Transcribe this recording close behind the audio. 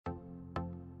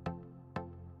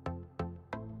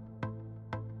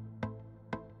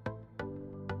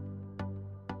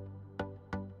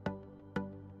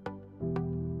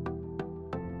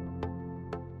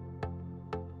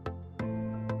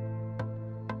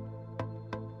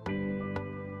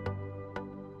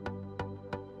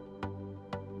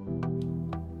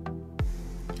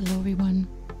Hello everyone,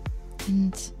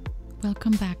 and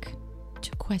welcome back to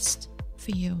Quest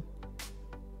for You.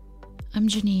 I'm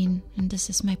Janine, and this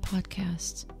is my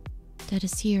podcast that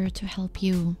is here to help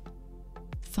you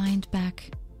find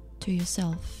back to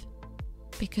yourself.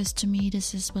 Because to me,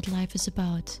 this is what life is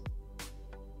about.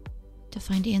 To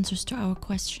find answers to our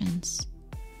questions,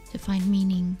 to find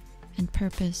meaning and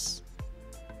purpose,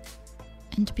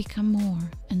 and to become more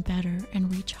and better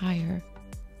and reach higher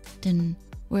than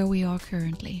where we are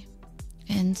currently,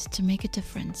 and to make a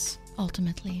difference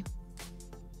ultimately.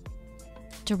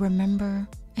 To remember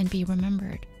and be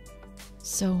remembered.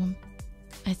 So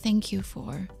I thank you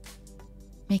for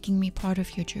making me part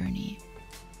of your journey.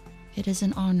 It is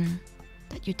an honor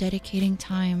that you're dedicating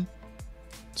time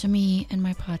to me and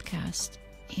my podcast,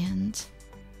 and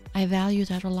I value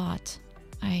that a lot.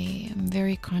 I am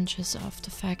very conscious of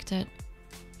the fact that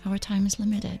our time is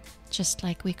limited, just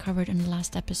like we covered in the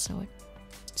last episode.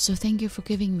 So thank you for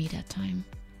giving me that time.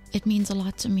 It means a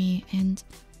lot to me. And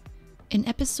in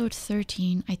episode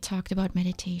 13, I talked about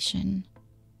meditation.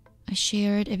 I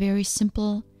shared a very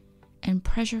simple and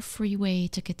pressure-free way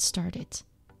to get started.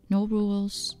 No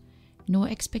rules, no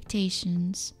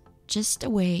expectations, just a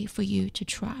way for you to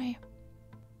try.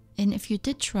 And if you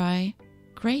did try,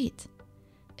 great.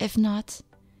 If not,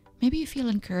 maybe you feel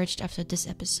encouraged after this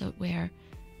episode where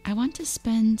I want to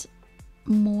spend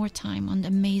more time on the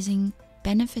amazing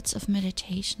benefits of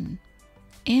meditation.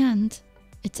 And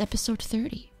it's episode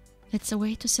 30. It's a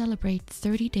way to celebrate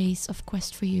 30 days of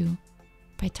Quest for You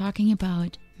by talking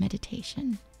about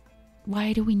meditation.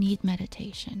 Why do we need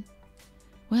meditation?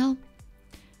 Well,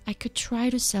 I could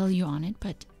try to sell you on it,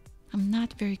 but I'm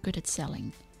not very good at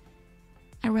selling.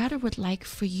 I rather would like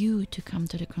for you to come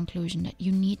to the conclusion that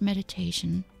you need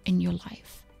meditation in your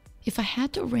life. If I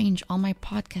had to arrange all my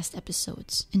podcast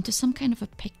episodes into some kind of a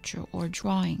picture or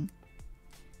drawing,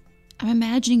 I'm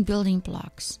imagining building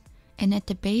blocks, and at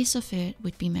the base of it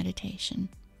would be meditation.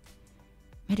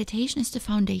 Meditation is the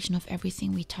foundation of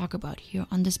everything we talk about here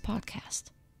on this podcast.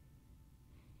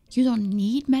 You don't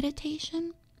need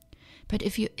meditation, but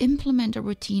if you implement a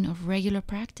routine of regular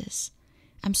practice,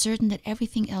 I'm certain that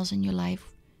everything else in your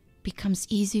life becomes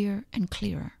easier and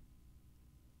clearer.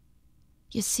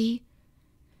 You see,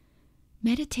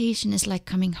 meditation is like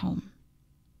coming home.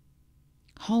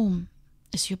 Home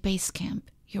is your base camp,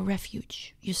 your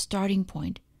refuge, your starting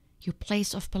point, your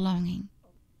place of belonging.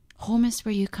 Home is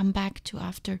where you come back to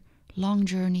after long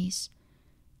journeys,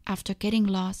 after getting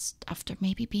lost, after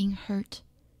maybe being hurt,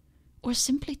 or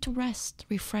simply to rest,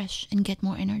 refresh, and get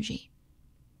more energy.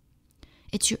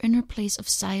 It's your inner place of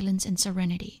silence and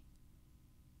serenity.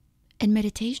 And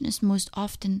meditation is most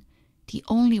often the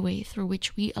only way through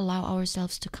which we allow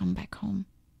ourselves to come back home.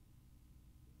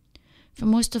 For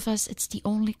most of us, it's the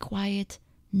only quiet,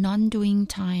 non-doing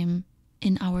time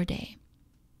in our day.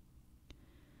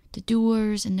 The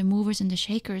doers and the movers and the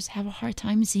shakers have a hard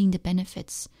time seeing the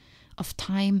benefits of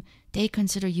time they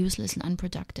consider useless and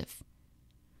unproductive.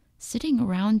 Sitting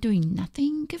around doing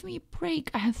nothing? Give me a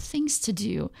break, I have things to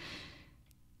do.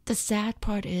 The sad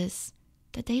part is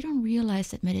that they don't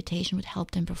realize that meditation would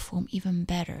help them perform even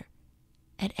better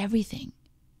at everything.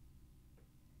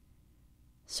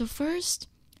 So first,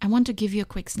 I want to give you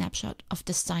a quick snapshot of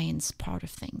the science part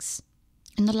of things.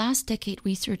 In the last decade,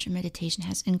 research in meditation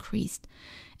has increased,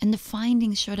 and the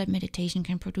findings show that meditation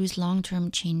can produce long-term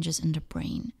changes in the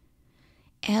brain.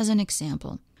 As an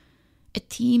example, a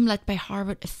team led by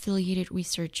Harvard-affiliated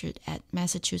researchers at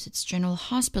Massachusetts General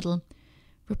Hospital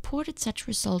reported such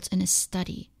results in a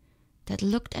study that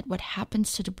looked at what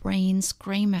happens to the brain's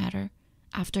gray matter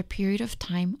after a period of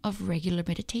time of regular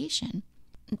meditation.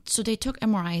 So they took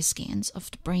MRI scans of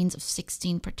the brains of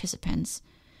 16 participants,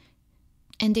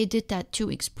 and they did that 2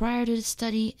 weeks prior to the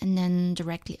study and then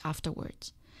directly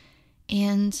afterwards.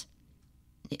 And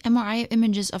the MRI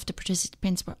images of the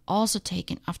participants were also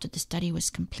taken after the study was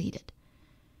completed.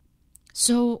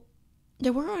 So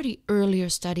there were already earlier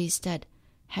studies that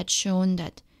had shown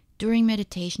that during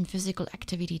meditation, physical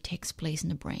activity takes place in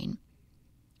the brain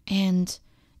and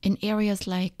in areas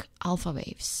like alpha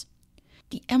waves.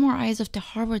 The MRIs of the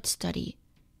Harvard study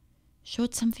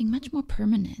showed something much more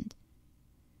permanent,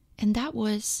 and that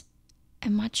was a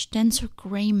much denser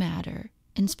gray matter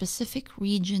in specific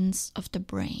regions of the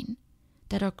brain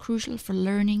that are crucial for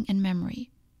learning and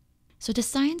memory. So the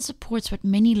science supports what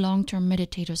many long-term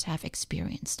meditators have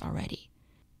experienced already,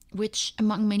 which,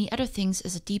 among many other things,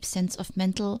 is a deep sense of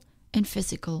mental and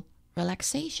physical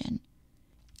relaxation.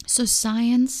 So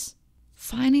science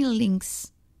finally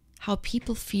links how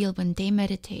people feel when they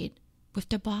meditate with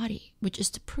their body, which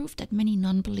is the proof that many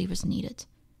non-believers needed.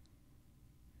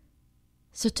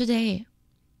 So today,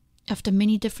 After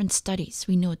many different studies,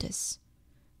 we know this.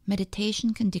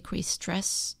 Meditation can decrease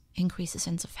stress, increase a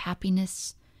sense of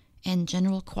happiness, and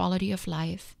general quality of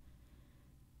life.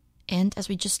 And as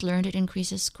we just learned, it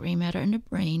increases gray matter in the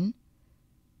brain,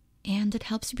 and it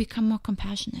helps you become more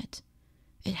compassionate.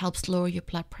 It helps lower your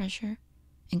blood pressure,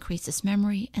 increases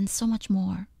memory, and so much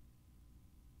more.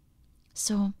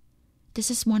 So, this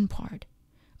is one part,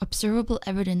 observable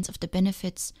evidence of the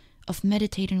benefits of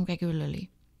meditating regularly.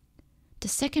 The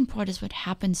second part is what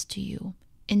happens to you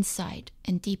inside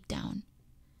and deep down.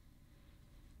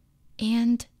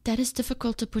 And that is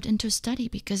difficult to put into study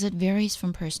because it varies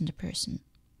from person to person.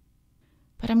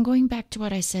 But I'm going back to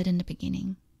what I said in the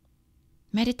beginning.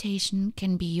 Meditation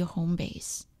can be your home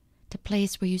base, the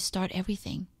place where you start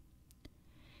everything.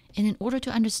 And in order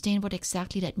to understand what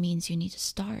exactly that means, you need to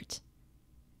start.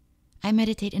 I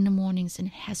meditate in the mornings, and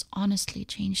it has honestly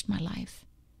changed my life.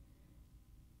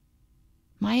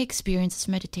 My experience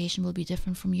of meditation will be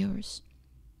different from yours.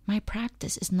 My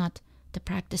practice is not the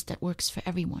practice that works for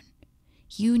everyone.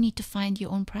 You need to find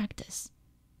your own practice.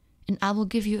 And I will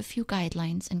give you a few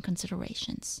guidelines and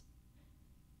considerations.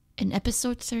 In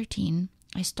episode 13,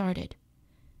 I started.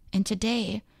 And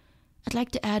today, I'd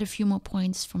like to add a few more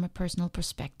points from a personal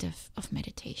perspective of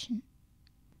meditation.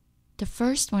 The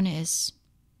first one is,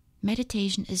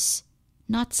 meditation is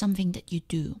not something that you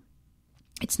do.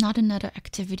 It's not another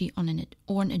activity on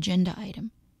an agenda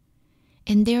item.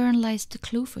 And therein lies the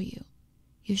clue for you.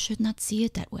 You should not see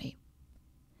it that way.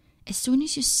 As soon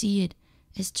as you see it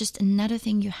as just another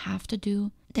thing you have to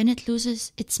do, then it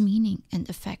loses its meaning and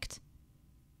effect.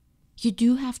 You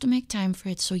do have to make time for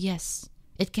it, so yes,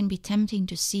 it can be tempting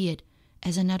to see it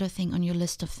as another thing on your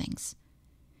list of things.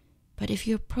 But if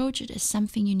you approach it as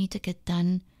something you need to get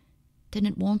done, then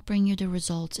it won't bring you the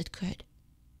results it could.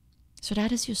 So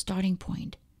that is your starting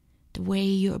point, the way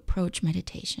you approach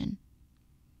meditation.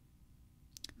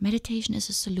 Meditation is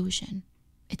a solution.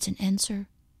 It's an answer.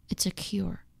 It's a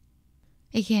cure.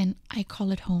 Again, I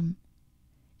call it home.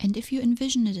 And if you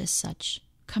envision it as such,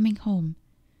 coming home,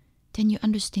 then you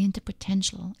understand the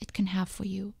potential it can have for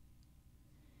you.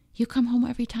 You come home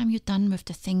every time you're done with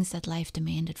the things that life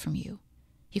demanded from you.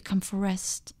 You come for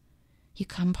rest. You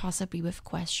come possibly with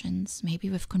questions, maybe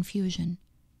with confusion.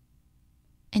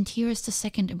 And here is the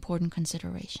second important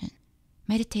consideration.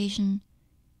 Meditation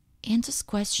answers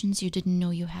questions you didn't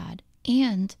know you had,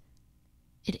 and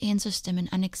it answers them in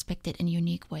unexpected and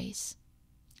unique ways.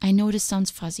 I know this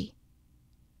sounds fuzzy,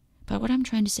 but what I'm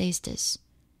trying to say is this.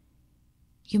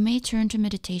 You may turn to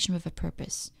meditation with a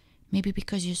purpose, maybe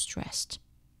because you're stressed.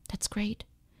 That's great.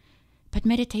 But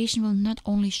meditation will not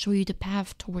only show you the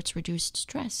path towards reduced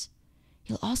stress,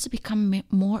 you'll also become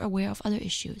more aware of other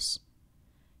issues.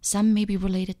 Some may be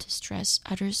related to stress,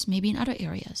 others may be in other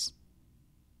areas.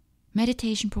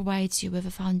 Meditation provides you with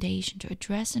a foundation to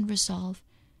address and resolve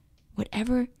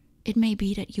whatever it may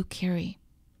be that you carry.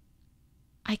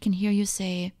 I can hear you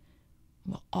say,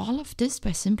 well, all of this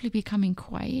by simply becoming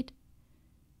quiet?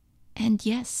 And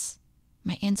yes,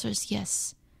 my answer is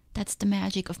yes. That's the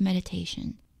magic of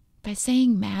meditation. By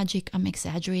saying magic, I'm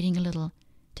exaggerating a little.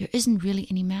 There isn't really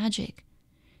any magic.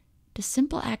 The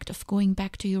simple act of going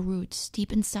back to your roots,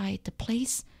 deep inside, the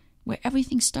place where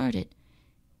everything started,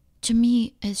 to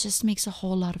me, it just makes a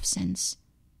whole lot of sense.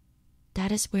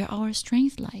 That is where our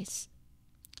strength lies.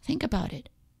 Think about it.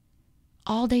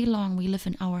 All day long we live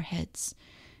in our heads,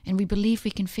 and we believe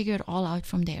we can figure it all out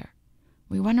from there.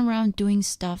 We run around doing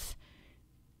stuff,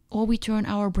 or we turn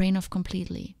our brain off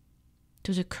completely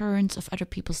to the currents of other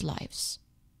people's lives,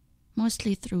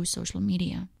 mostly through social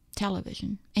media,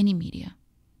 television, any media.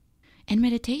 And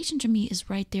meditation to me is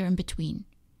right there in between.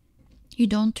 You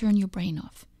don't turn your brain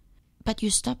off, but you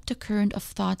stop the current of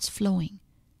thoughts flowing,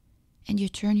 and you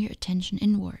turn your attention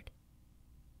inward.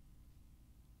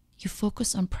 You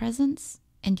focus on presence,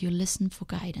 and you listen for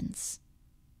guidance.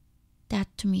 That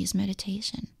to me is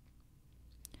meditation.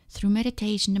 Through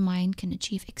meditation, the mind can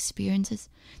achieve experiences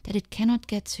that it cannot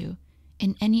get to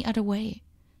in any other way,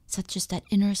 such as that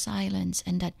inner silence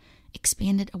and that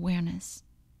expanded awareness.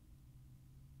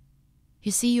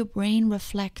 You see, your brain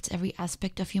reflects every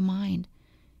aspect of your mind,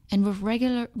 and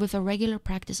with a regular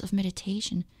practice of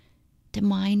meditation, the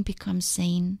mind becomes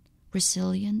sane,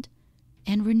 resilient,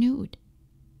 and renewed.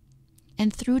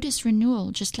 And through this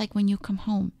renewal, just like when you come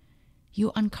home,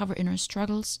 you uncover inner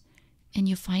struggles and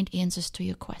you find answers to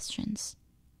your questions.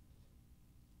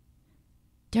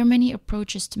 There are many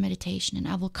approaches to meditation, and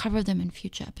I will cover them in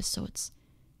future episodes.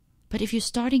 But if you're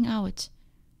starting out,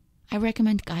 I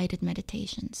recommend guided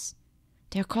meditations.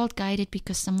 They're called guided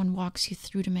because someone walks you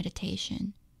through the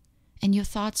meditation, and your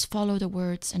thoughts follow the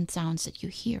words and sounds that you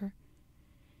hear.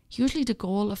 Usually the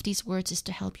goal of these words is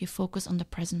to help you focus on the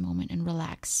present moment and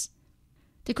relax.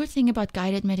 The good thing about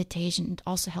guided meditation, it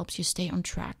also helps you stay on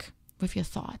track with your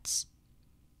thoughts.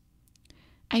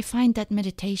 I find that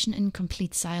meditation in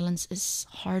complete silence is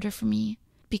harder for me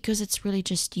because it's really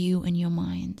just you and your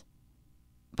mind.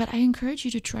 But I encourage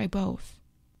you to try both.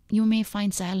 You may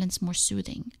find silence more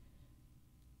soothing.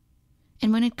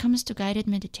 And when it comes to guided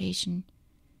meditation,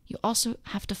 you also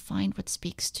have to find what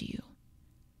speaks to you.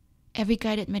 Every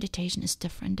guided meditation is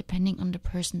different depending on the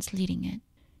person's leading it.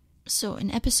 So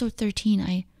in episode 13,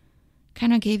 I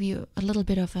kind of gave you a little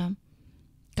bit of a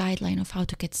guideline of how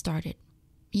to get started.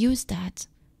 Use that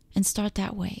and start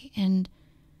that way. And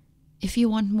if you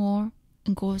want more,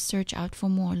 and go search out for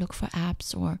more, look for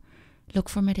apps or look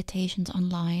for meditations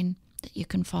online that you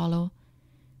can follow.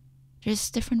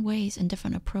 There's different ways and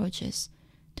different approaches.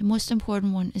 The most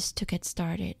important one is to get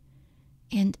started.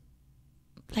 And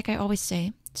like I always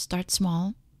say, start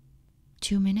small.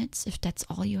 2 minutes, if that's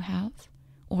all you have,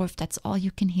 or if that's all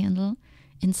you can handle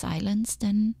in silence,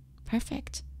 then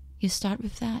perfect. You start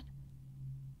with that.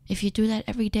 If you do that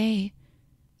every day,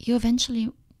 you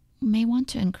eventually may want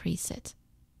to increase it.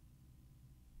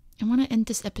 I want to end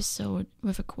this episode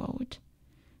with a quote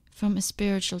from a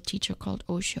spiritual teacher called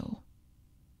Osho.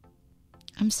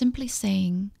 I'm simply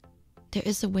saying there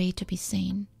is a way to be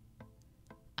sane.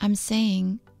 I'm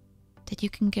saying that you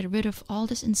can get rid of all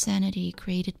this insanity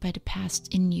created by the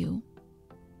past in you,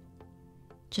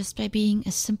 just by being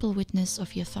a simple witness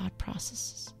of your thought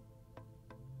processes.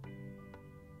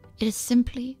 It is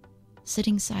simply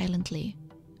sitting silently,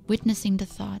 witnessing the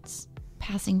thoughts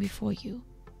passing before you.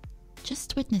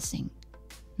 Just witnessing,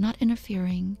 not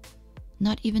interfering,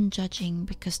 not even judging,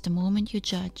 because the moment you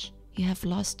judge, you have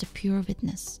lost the pure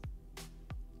witness.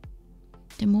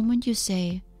 The moment you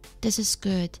say, this is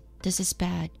good, this is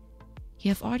bad, you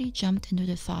have already jumped into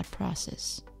the thought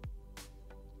process.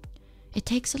 It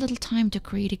takes a little time to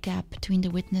create a gap between the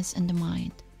witness and the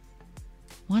mind.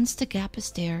 Once the gap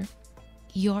is there,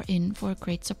 you're in for a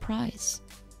great surprise.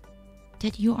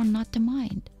 That you are not the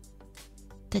mind.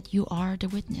 That you are the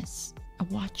witness, a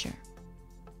watcher.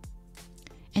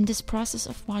 And this process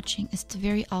of watching is the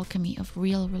very alchemy of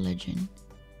real religion.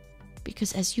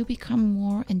 Because as you become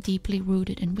more and deeply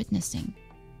rooted in witnessing,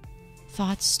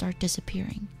 thoughts start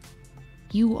disappearing.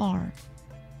 You are,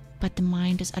 but the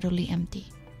mind is utterly empty.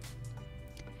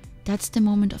 That's the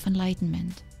moment of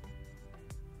enlightenment.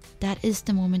 That is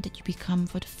the moment that you become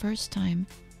for the first time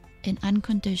an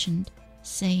unconditioned,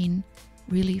 sane,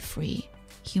 really free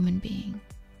human being.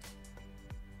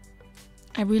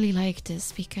 I really like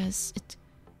this because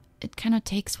it kind of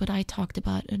takes what I talked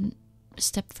about a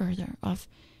step further of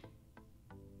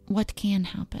what can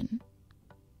happen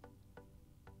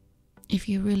if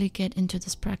you really get into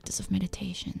this practice of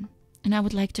meditation. And I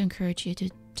would like to encourage you to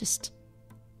just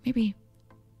maybe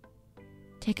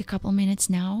take a couple minutes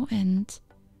now and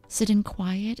sit in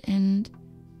quiet and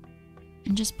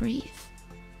just breathe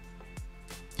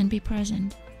and be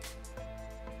present.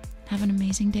 Have an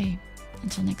amazing day.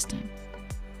 Until next time.